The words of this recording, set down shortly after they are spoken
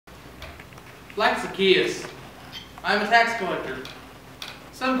Like Zacchaeus, I am a tax collector.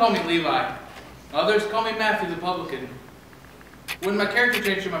 Some call me Levi. Others call me Mathew the publican. When my character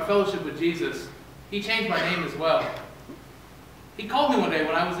changed in my fellowship with Jesus, he changed my name as well. He called me one day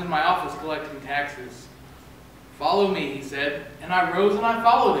when I was in my office collecting taxes. "Follow me," he said, and I rose and I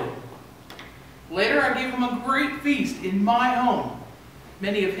followed him. Later, I gave him a great feast in my home.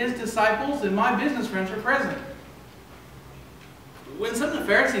 Many of his disciples and my business friends were present. When some of the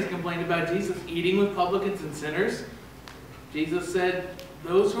Pharisees complained about Jesus eating with publicans and sinners, Jesus said,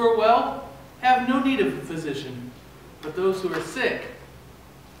 "Those who are well have no need of a physician, but those who are sick."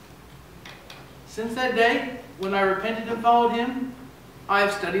 Since that day, when I repented and followed him, I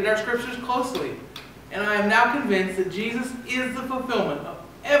have studied our scriptures closely, and I am now convinced that Jesus is the fulfillment of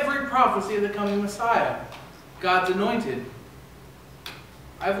every prophecy of the coming Messiah, God's anointed.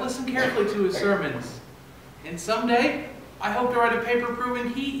 I've listened carefully to his sermons, and someday I hope to write a paper proving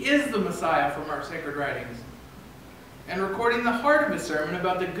he is the Messiah from our sacred writings, and recording the heart of his sermon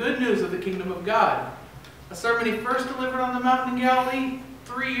about the good news of the kingdom of God, a sermon he first delivered on the mountain in Galilee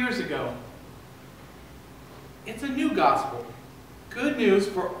 3 years ago. It's a new gospel, good news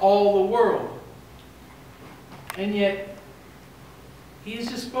for all the world. And yet, he has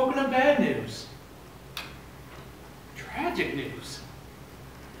just spoken of bad news, tragic news.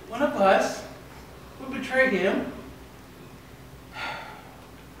 One of us would betray him.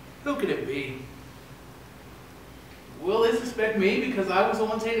 Who could it be? Will they suspect me because I was the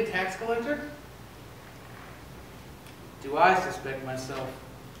once hated tax collector? Do I suspect myself?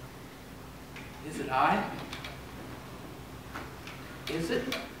 Is it I? Is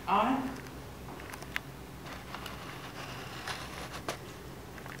it I?